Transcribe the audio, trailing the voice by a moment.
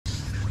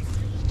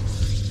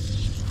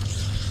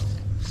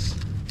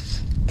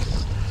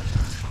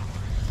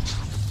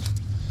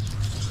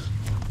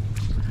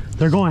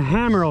They're going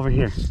hammer over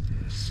here.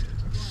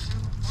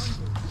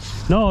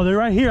 No, they're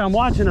right here. I'm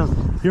watching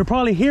them. You're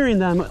probably hearing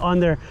them on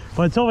there,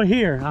 but it's over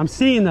here. I'm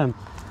seeing them.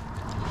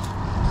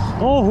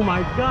 Oh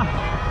my God.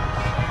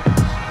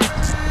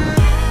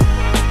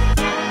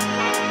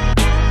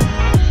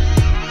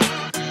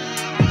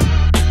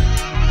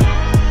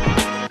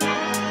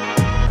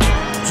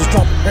 Just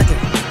drop it right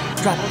there.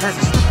 Drop it right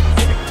there.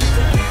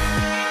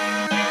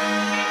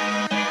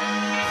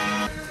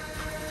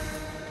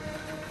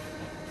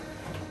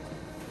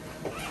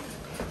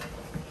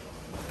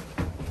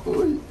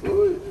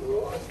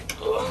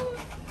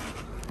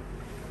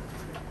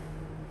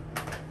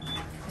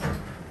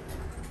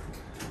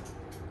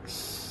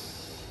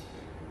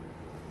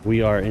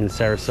 We are in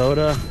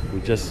Sarasota.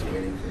 We just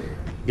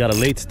got a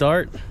late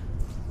start.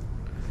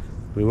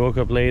 We woke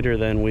up later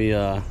than we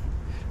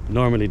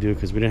normally do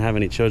because we didn't have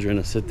any children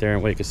to sit there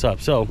and wake us up.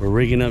 So we're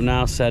rigging up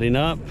now, setting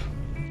up.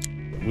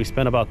 We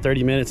spent about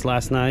 30 minutes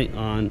last night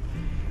on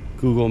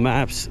Google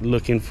Maps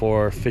looking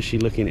for fishy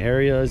looking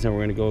areas, and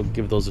we're gonna go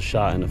give those a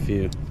shot in a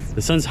few.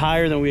 The sun's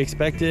higher than we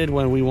expected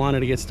when we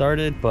wanted to get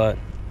started, but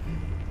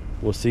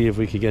we'll see if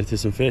we could get to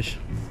some fish.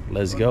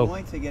 Let's go. We're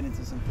going to get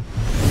into some fish.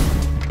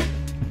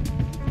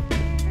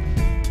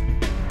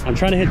 I'm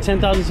trying to hit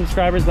 10,000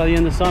 subscribers by the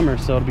end of summer,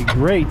 so it'd be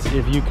great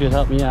if you could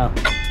help me out.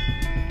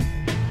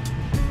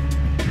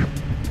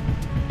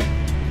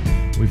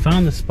 We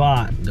found the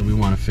spot that we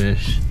want to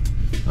fish,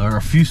 or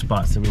a few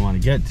spots that we want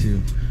to get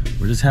to.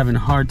 We're just having a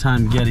hard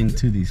time getting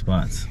to these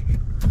spots.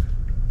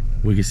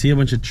 We can see a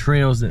bunch of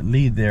trails that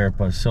lead there,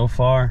 but so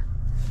far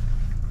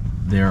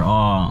they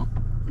all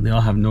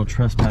have no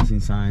trespassing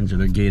signs, or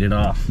they're gated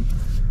off.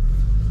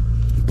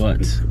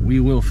 But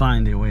we will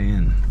find a way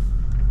in.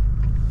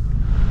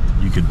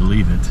 You could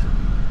believe it.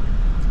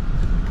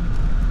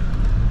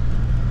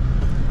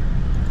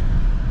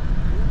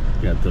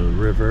 Got the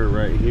river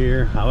right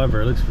here.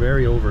 However, it looks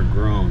very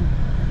overgrown,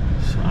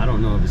 so I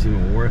don't know if it's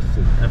even worth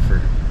the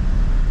effort.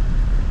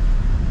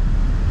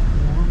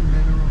 Warm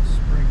mineral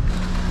springs.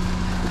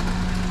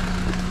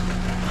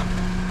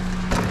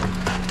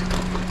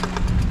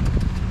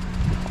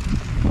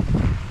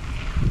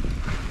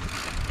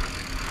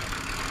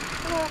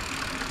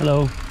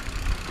 Hello.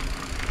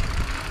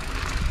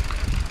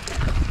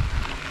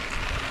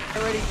 I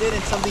already did,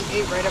 and something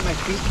ate right at my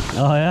feet.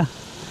 Oh yeah?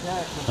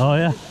 Yeah. Oh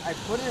yeah? I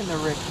put it in the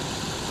rig.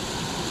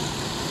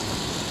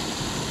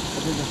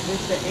 But there's a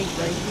fish that ate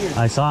right here.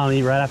 I saw him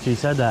eat right after you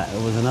said that.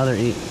 It was another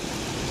eat.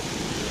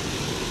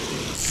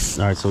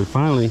 All right, so we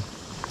finally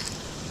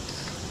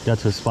got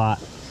to a spot.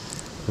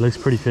 It looks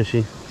pretty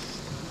fishy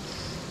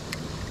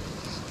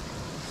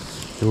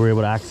that we're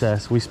able to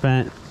access. We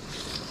spent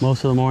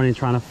most of the morning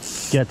trying to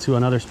get to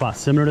another spot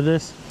similar to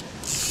this,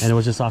 and it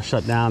was just all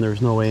shut down. There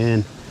was no way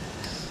in.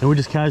 And we're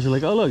just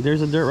casually like, oh look,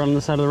 there's a dirt run on the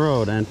side of the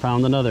road, and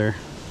found another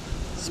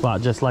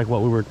spot just like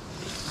what we were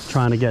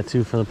trying to get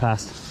to for the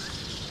past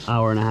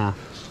hour and a half.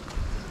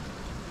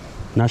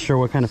 Not sure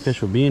what kind of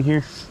fish would be in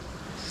here.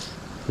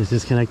 This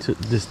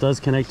does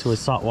connect to a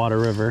saltwater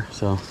river,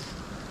 so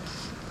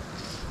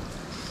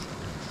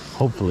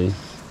hopefully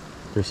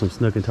there's some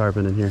snook and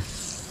tarpon in here,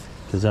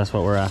 because that's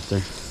what we're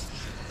after.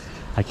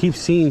 I keep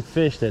seeing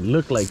fish that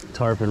look like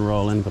tarpon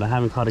rolling, but I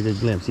haven't caught a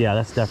good glimpse. Yeah,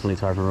 that's definitely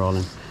tarpon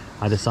rolling.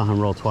 I just saw him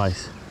roll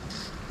twice.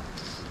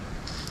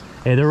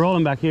 Hey, they're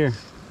rolling back here.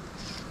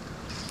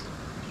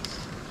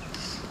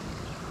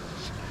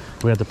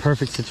 We got the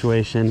perfect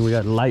situation. We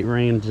got light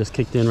rain just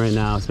kicked in right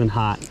now. It's been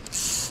hot,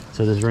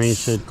 so this rain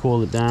should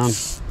cool it down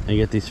and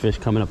get these fish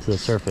coming up to the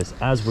surface.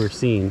 As we're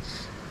seeing,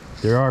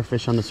 there are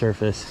fish on the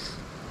surface.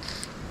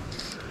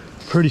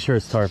 Pretty sure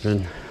it's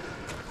tarpon.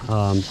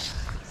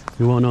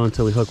 We won't know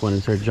until we hook one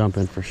and start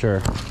jumping for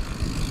sure.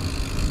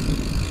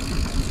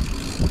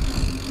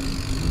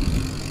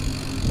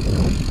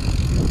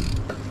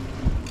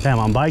 Damn,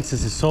 on bikes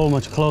this is so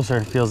much closer,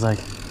 it feels like.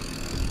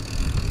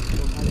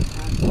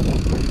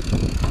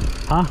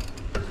 Huh?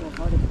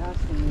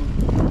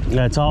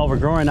 Yeah, it's all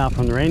overgrown now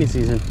from the rainy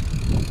season.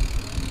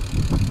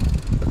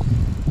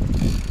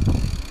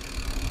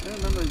 I don't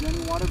remember, is there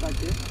any water back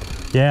there?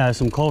 Yeah, there's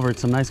some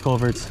culverts, some nice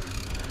culverts.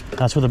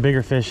 That's where the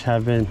bigger fish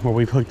have been, where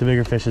we've hooked the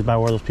bigger fish is by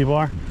where those people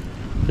are.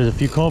 There's a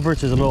few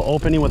culverts, there's a little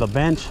opening with a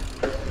bench.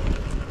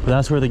 But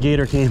that's where the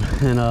gator came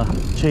and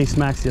chased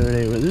Max the other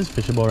day with this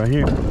fishing boat right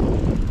here.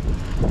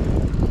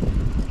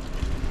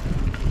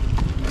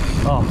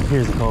 Oh,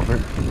 here's the culvert.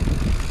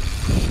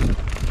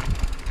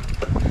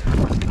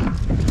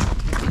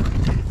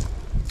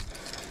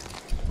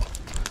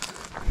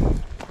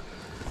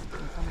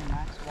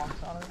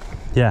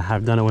 Yeah,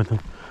 I've done it with him.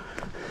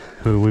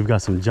 We've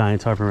got some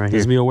giant tarpon right here.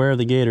 Just be aware of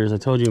the gators. I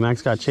told you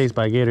Max got chased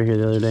by a gator here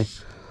the other day.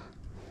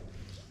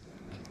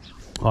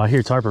 Oh, I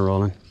hear tarpon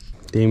rolling.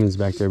 Damian's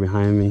back there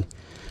behind me.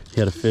 He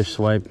had a fish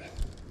swipe,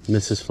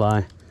 missed his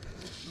fly.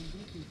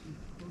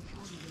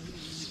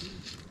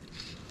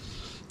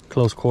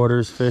 Close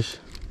quarters fish.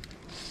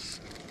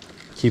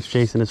 Keeps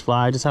chasing his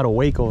fly. I just had a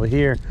wake over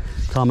here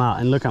come out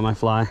and look at my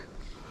fly.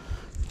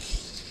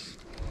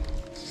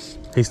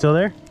 He's still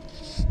there?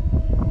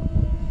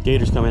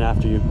 Gator's coming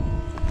after you.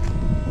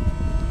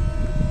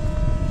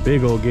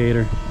 Big old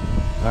gator.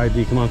 All right,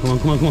 D, come on, come on,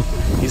 come on, come on.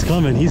 He's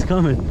coming, he's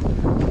coming.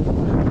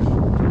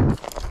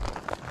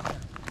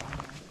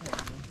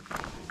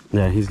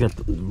 Yeah, he's got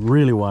the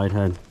really wide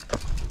head.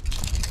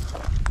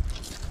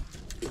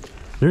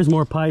 There's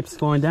more pipes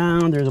going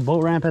down. There's a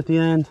boat ramp at the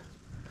end.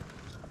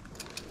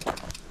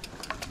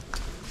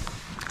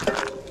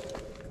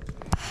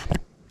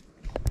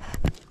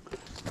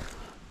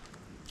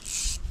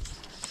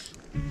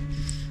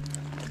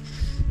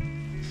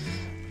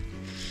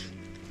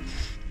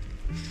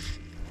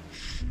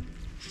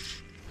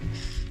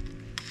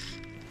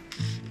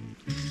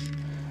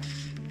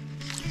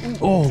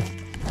 Oh,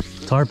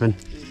 tarpon.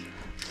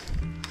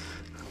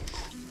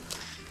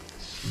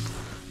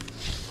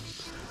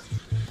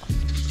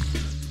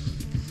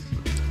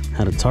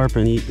 Had a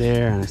tarpon eat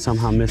there and I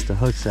somehow missed a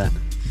hook set.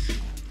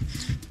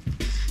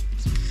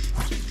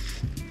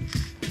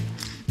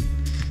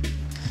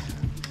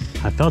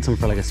 I felt him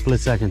for like a split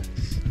second.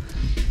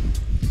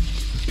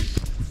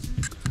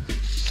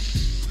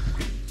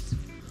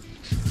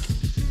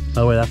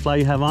 By the way, that fly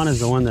you have on is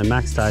the one that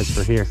Max ties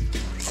for here.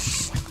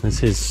 That's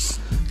his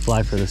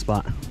fly for the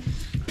spot.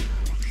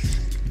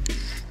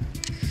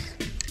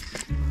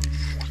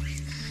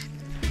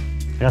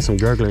 I got some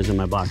gurglers in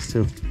my box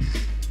too.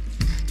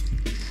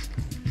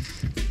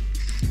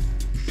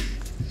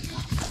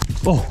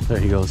 Oh, there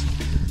he goes.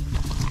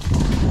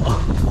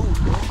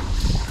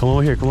 Oh. Come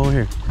over here, come over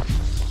here.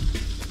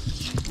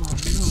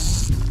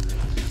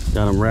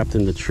 Got him wrapped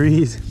in the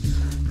trees.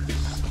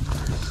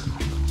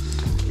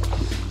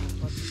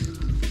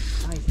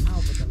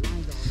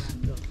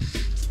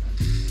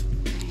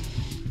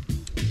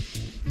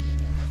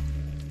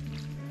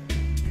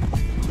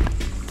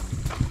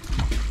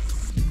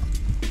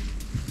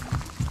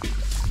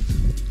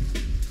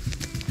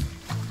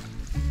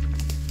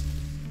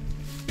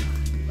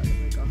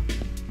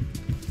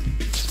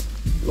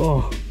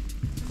 Oh,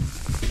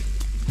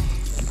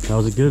 that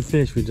was a good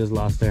fish we just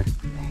lost there.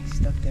 He's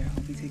stuck there.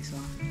 Hope he takes off.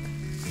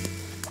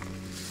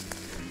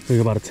 I think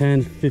about a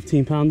 10,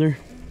 15 pounder.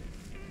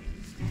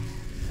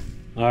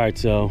 All right,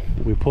 so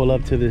we pull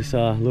up to this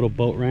little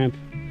boat ramp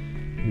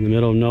in the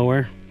middle of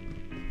nowhere.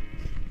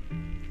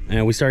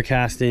 And we start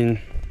casting.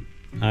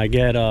 I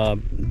get a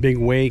big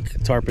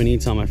wake, tarpon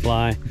eats on my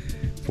fly.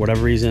 For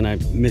whatever reason, I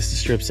missed the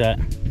strip set.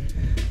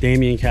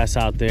 Damian casts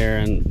out there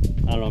and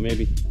I don't know,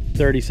 maybe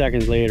 30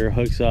 seconds later,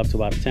 hooks up to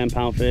about a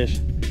 10-pound fish.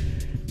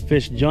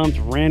 Fish jumped,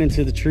 ran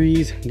into the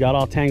trees, got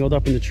all tangled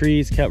up in the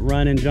trees, kept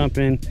running,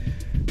 jumping.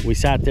 We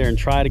sat there and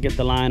tried to get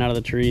the line out of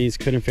the trees,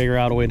 couldn't figure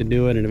out a way to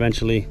do it, and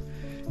eventually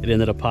it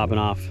ended up popping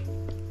off.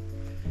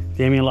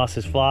 Damian lost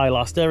his fly,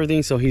 lost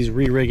everything, so he's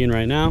re-rigging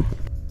right now.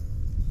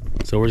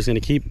 So we're just gonna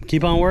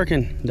keep on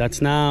working.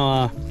 That's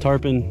now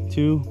tarpon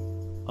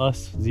 2,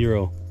 us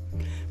 0.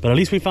 But at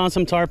least we found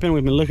some tarpon.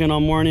 We've been looking all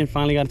morning,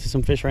 finally got into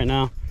some fish right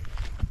now.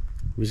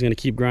 We're just gonna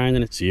keep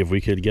grinding it, see if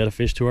we could get a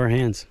fish to our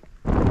hands.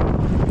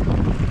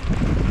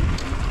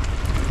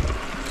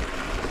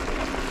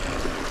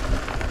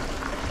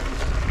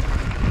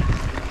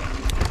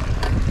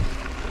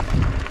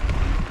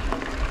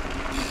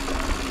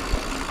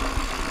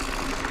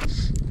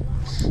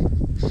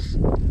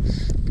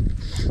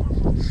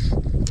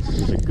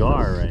 There's a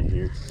gar right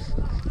here.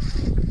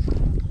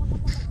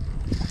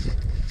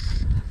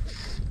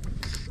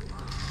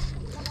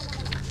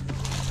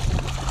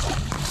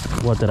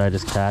 What did I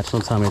just catch?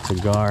 Don't tell me it's a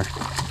gar.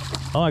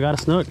 Oh, I got a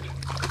snook.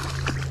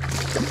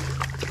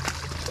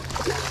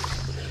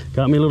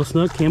 Got me a little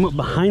snook. Came up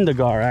behind the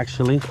gar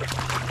actually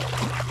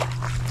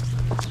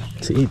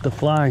to eat the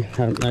fly.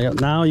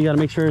 Now you got to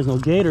make sure there's no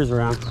gators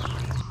around.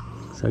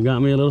 So I got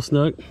me a little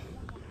snook.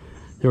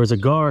 There was a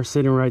gar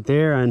sitting right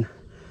there, and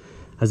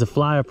as the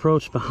fly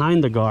approached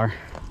behind the gar,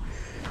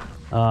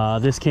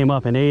 this came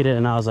up and ate it,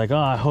 and I was like, oh,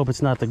 I hope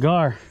it's not the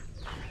gar.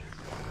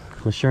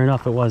 But sure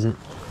enough, it wasn't.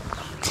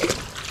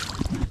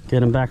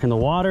 Get him back in the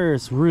water.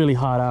 It's really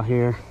hot out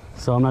here,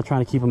 so I'm not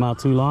trying to keep him out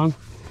too long.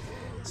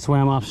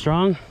 Swam off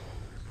strong.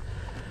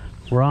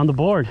 We're on the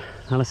board.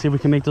 Now let's see if we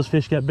can make those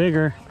fish get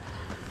bigger,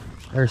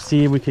 or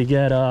see if we could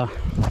get a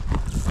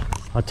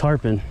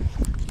tarpon.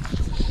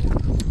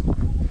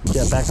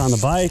 Get back on the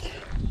bike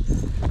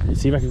and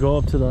see if I can go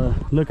up to the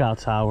lookout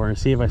tower and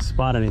see if I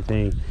spot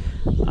anything.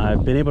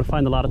 I've been able to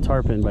find a lot of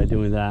tarpon by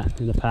doing that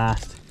in the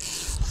past.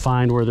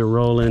 Find where they're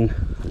rolling.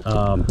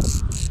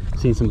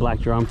 Seen some black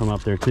drum from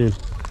up there too.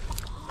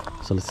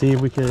 So let's see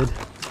if we could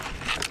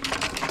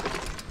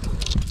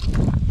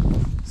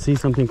see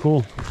something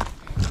cool.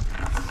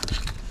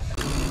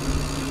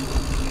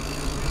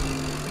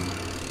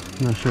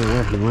 Not sure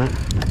where he went,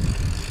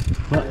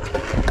 but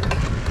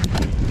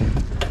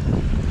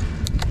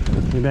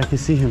maybe I can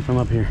see him from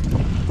up here.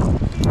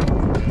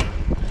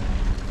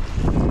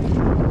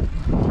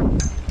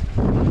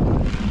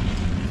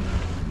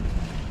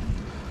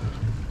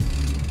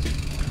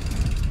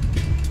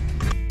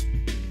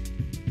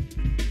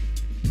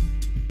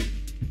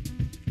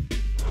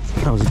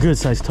 That was a good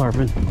sized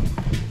tarpon.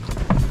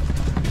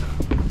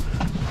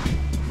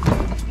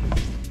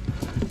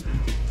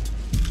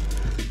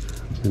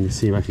 Let me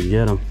see if I can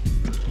get him.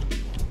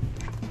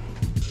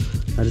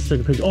 I just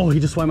took a picture. Oh, he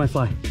just swiped my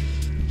fly.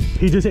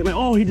 He just ate my,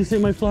 oh, he just ate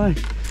my fly.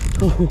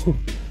 Oh.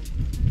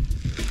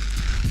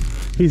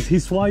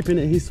 He's swiping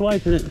it, he's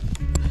swiping it.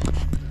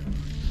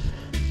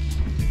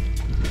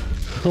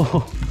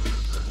 Oh.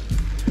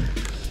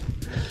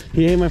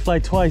 He ate my fly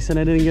twice and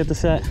I didn't get the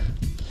set.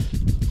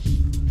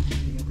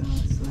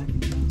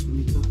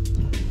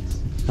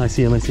 I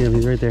see him,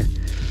 he's right there.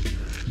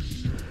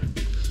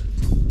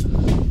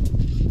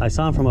 I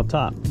saw him from up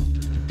top.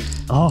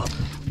 Oh,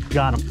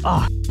 got him.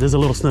 Ah, oh, there's a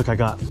little snook I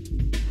got.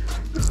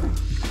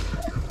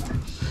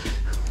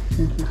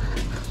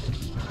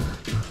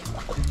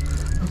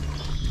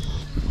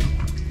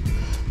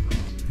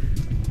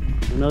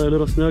 Another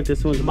little snook.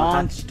 This one's a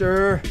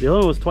monster. The other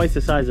one was twice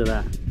the size of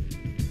that.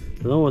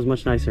 The other one was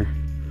much nicer.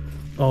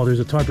 Oh,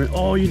 there's a tarpon.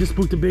 Oh, you just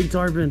spooked a big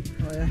tarpon.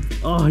 Oh, yeah.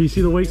 Oh, you see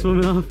the wake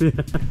swimming off? Yeah.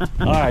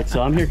 All right,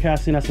 so I'm here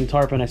casting at some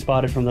tarpon I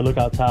spotted from the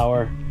lookout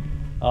tower.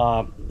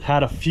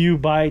 Had a few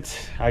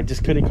bites. I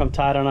just couldn't come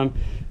tight on them.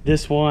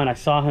 This one, I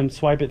saw him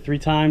swipe it 3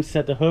 times,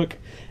 set the hook.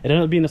 It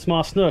ended up being a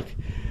small snook.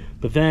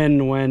 But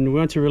then when we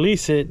went to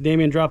release it,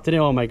 Damian dropped it in.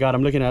 Oh my God,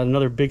 I'm looking at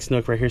another big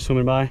snook right here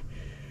swimming by.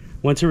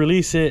 Went to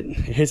release it, it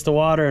hits the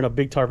water and a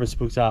big tarpon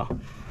spooks out.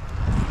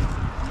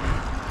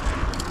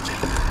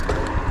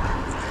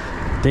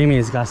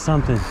 Damian's got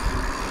something.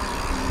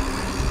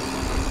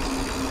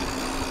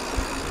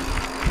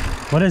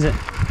 What is it?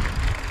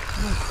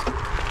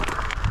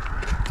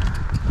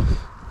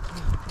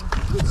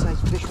 Good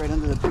sized fish right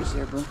under the bridge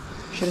there, bro.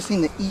 Should have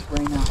seen the eat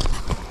right now.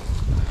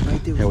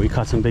 Right there. Yeah, we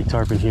caught some big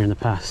tarpon here in the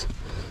past.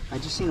 I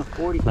just seen a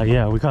 40. Like,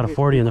 yeah, we caught a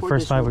 40 in the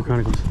first 5 Wood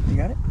Chronicles. You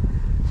got it?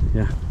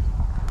 Yeah.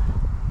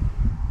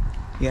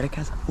 You got a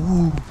cast?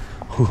 Ooh.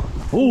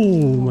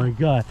 Oh my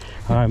God.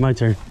 All right, my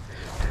turn.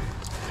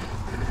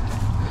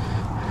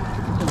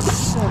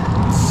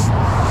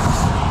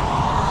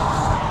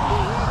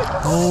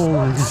 Oh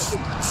my God.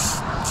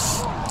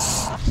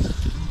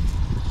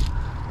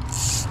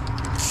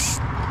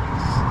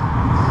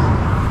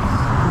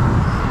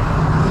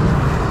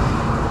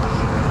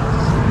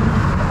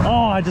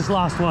 Oh, I just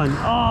lost one.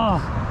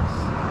 Oh.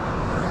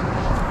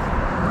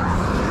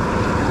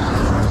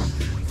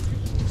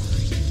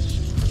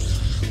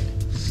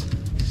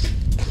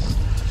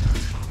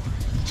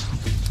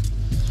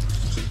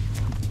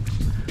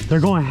 They're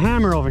going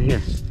hammer over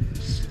here.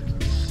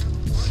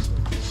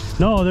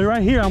 No, they're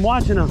right here. I'm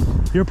watching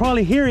them. You're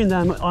probably hearing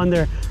them on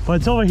there, but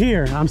it's over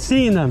here. I'm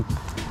seeing them.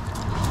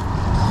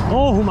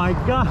 Oh my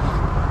God.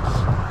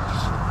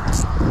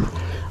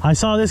 I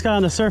saw this guy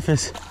on the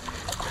surface.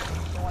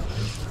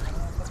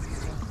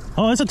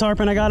 Oh, it's a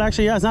tarpon I got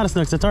actually. Yeah, it's not a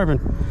snook, it's a tarpon.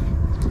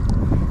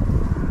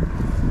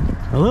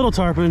 A little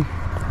tarpon.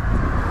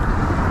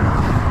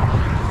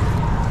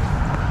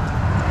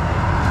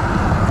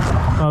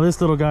 Oh, this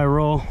little guy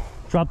roll.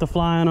 Drop the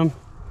fly on him.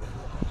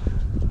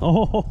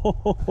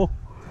 Oh,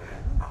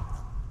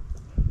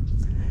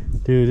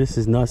 dude, this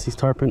is nuts. These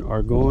tarpon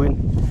are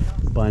going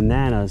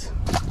bananas.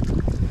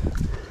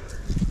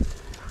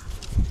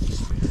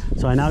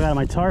 So I now got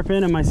my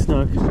tarpon and my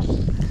snook.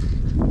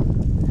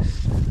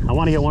 I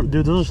want to get one.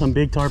 Dude, those are some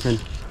big tarpon.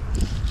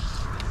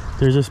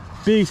 There's this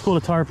big school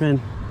of tarpon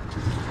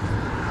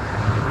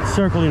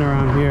circling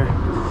around here.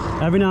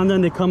 Every now and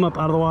then they come up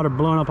out of the water,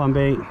 blowing up on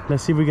bait.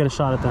 Let's see if we get a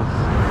shot at them.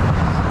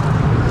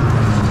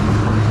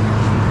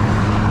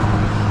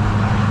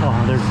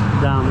 Oh, they're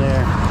down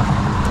there.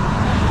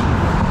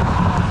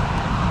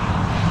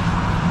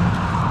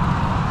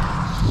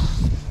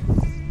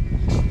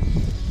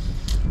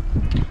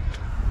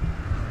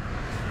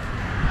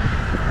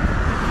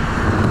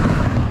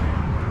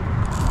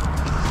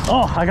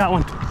 Oh, I got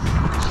one.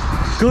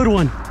 Good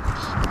one.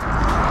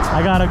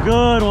 I got a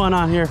good one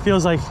on here.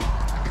 Feels like,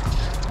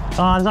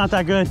 oh, it's not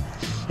that good.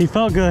 He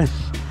felt good.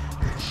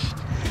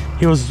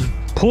 He was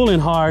pulling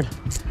hard,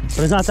 but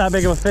it's not that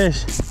big of a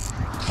fish.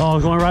 Oh,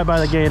 going right by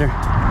the gator.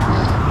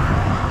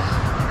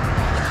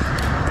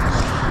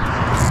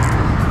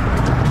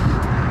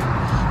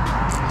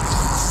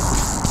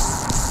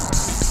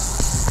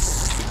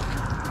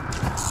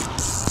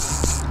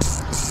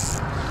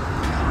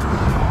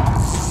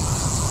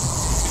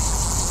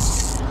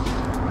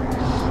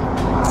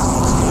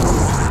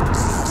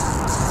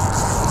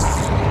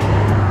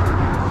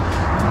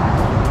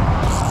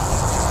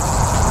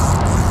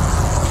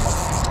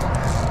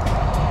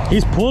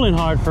 He's pulling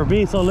hard for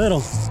being so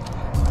little.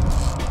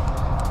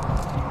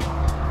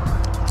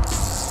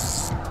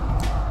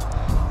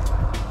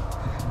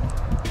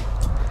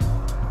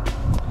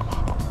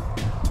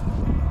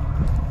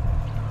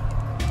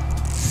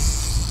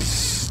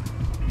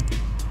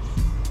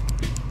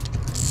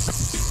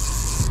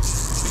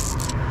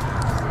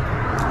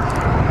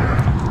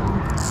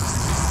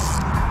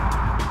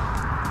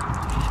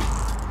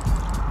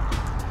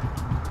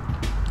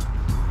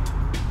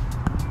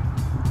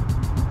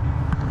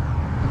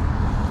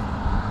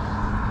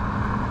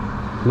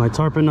 My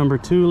tarpon number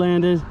 2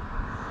 landed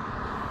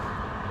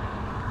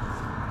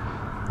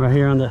right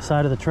here on the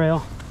side of the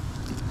trail.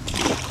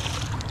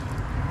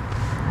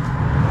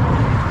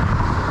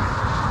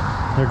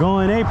 They're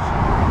going ape.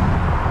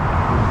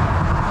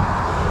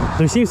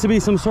 There seems to be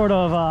some sort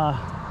of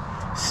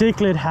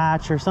cichlid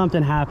hatch or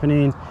something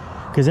happening,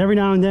 because every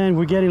now and then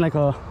we're getting like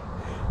a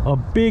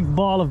big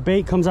ball of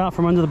bait comes out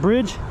from under the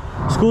bridge.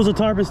 Schools of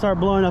tarpon start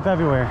blowing up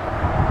everywhere.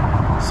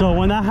 So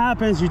when that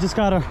happens, you just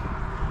gotta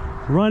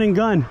run and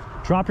gun.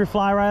 Drop your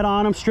fly right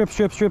on them, strip,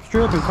 strip, strip,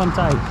 strip, and come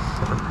tight.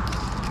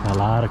 A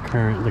lot of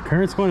current. The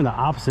current's going in the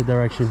opposite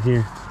direction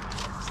here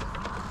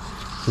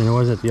than it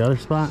was at the other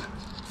spot,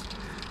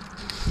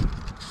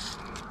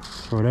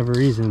 for whatever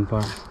reason,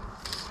 but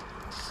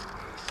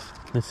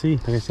let's see.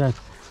 Like I said,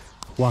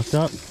 walked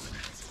up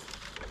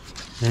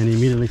and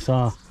immediately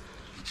saw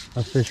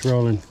a fish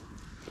rolling.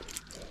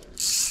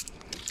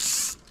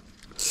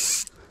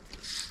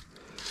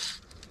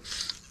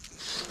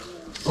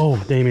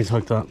 Oh, Damian's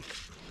hooked up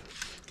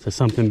to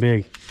something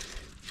big.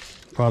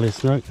 Probably a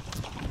snook.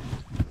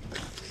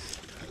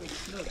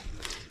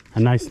 A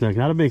nice snook.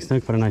 Not a big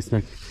snook, but a nice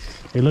snook.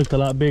 It looked a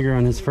lot bigger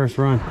on his first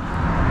run.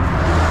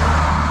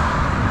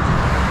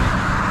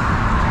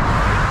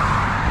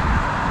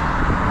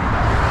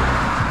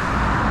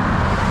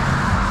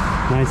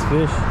 Nice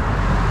fish.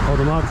 Hold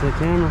him out to the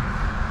camera.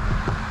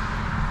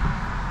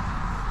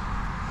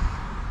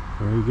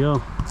 There you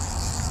go.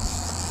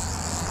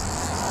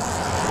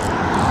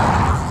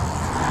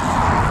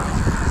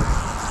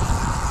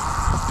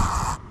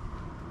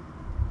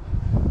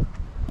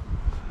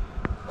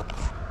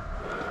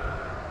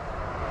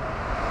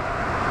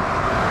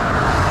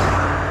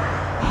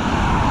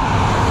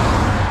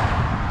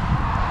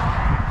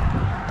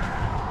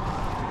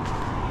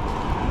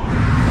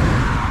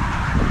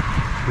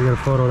 I got a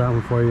photo of that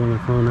one for you on my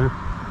phone now.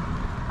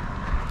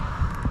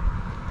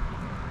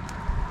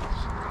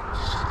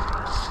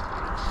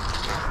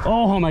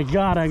 Oh my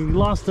God, I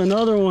lost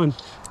another one.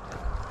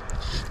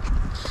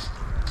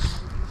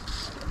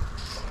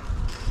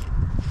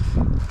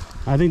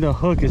 I think the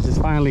hook is just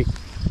finally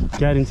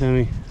getting to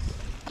me.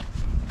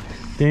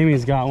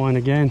 Damian's got one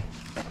again.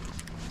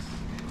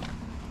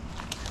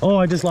 Oh,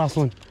 I just lost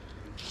one.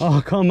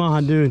 Oh, come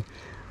on, dude.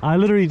 I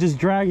literally just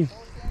dragged.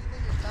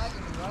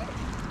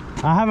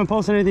 I haven't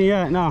posted anything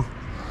yet, no.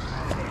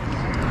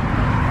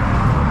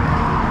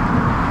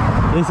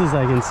 This is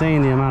like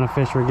insane, the amount of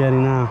fish we're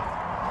getting now.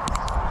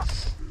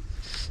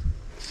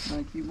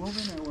 Wanna keep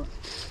moving or what?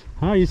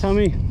 Oh, you tell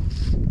me.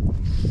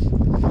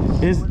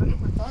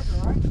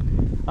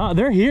 Oh,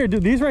 they're here,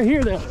 dude. These right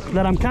here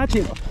that I'm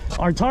catching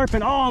are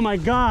tarpon. Oh my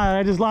God,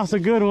 I just lost a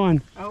good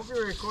one. I hope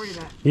you're recording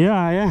that.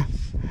 Yeah.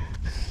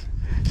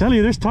 Tell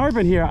you, there's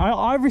tarpon here.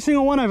 Every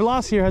single one I've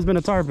lost here has been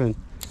a tarpon.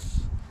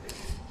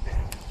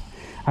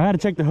 I gotta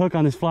check the hook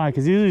on this fly,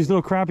 because these are these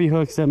little crappy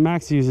hooks that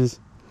Max uses.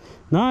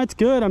 No, it's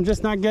good. I'm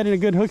just not getting a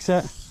good hook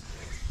set.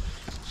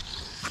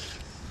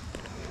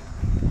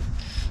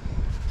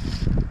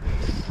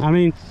 I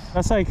mean,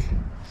 that's like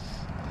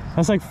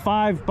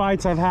 5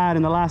 bites I've had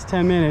in the last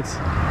 10 minutes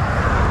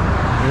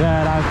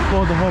that I've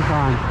pulled the hook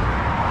on.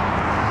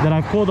 That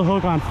I've pulled the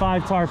hook on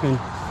 5 tarpon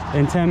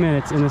in 10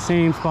 minutes in the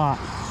same spot.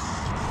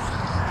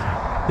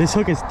 This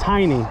hook is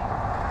tiny,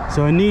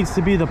 so it needs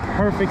to be the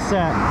perfect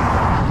set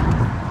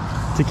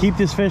to keep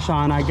this fish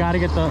on. I gotta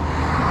get the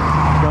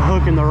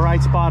hook in the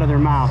right spot of their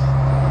mouth.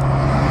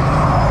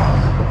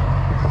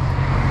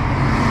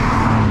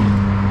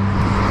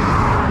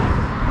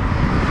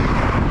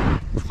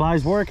 The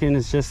fly's working,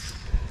 it's just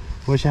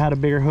wish I had a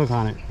bigger hook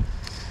on it.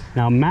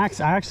 Now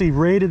Max, I actually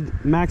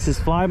raided Max's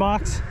fly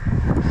box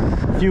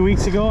a few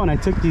weeks ago and I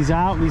took these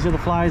out. These are the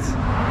flies.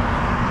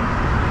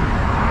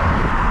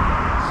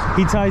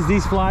 He ties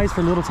these flies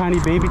for little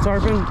tiny baby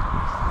tarpon.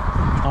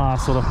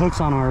 So the hooks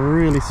on them are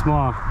really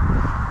small,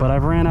 but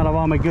I've ran out of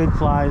all my good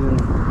flies, and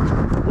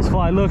this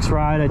fly looks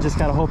right. I just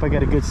gotta hope I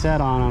get a good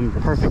set on them,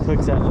 perfect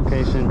hook set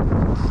location,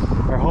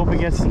 or hope it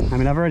gets. I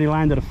mean, I've already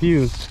landed a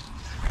few,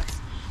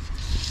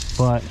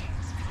 but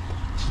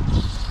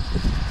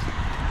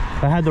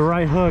if I had the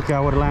right hook, I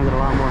would have landed a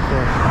lot more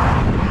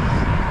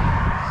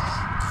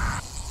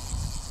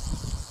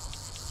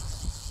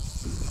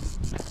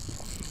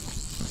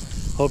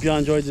fish. Hope y'all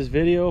enjoyed this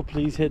video.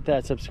 Please hit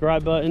that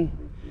subscribe button.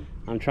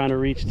 I'm trying to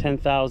reach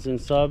 10,000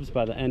 subs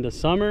by the end of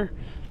summer,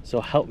 so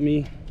help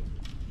me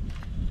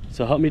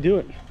do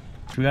it.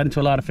 We got into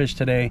a lot of fish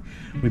today.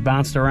 We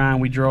bounced around.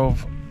 We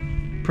drove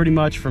pretty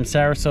much from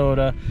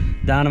Sarasota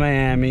down to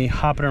Miami,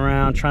 hopping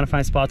around, trying to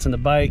find spots on the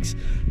bikes,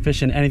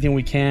 fishing anything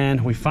we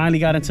can. We finally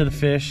got into the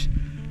fish,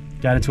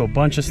 got into a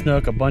bunch of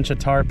snook, a bunch of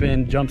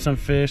tarpon, jumped some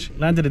fish,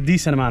 landed a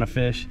decent amount of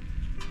fish.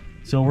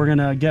 So we're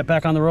gonna get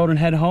back on the road and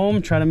head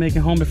home, try to make it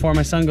home before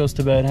my son goes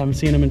to bed. Haven't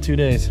seen him in 2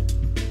 days.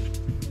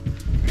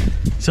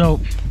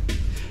 So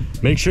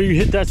make sure you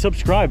hit that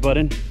subscribe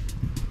button.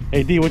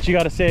 Hey D, what you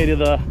got to say to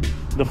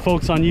the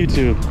folks on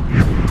YouTube?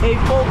 Hey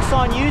folks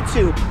on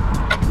YouTube,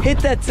 hit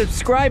that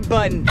subscribe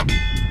button.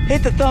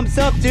 Hit the thumbs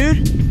up,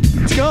 dude.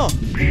 Let's go.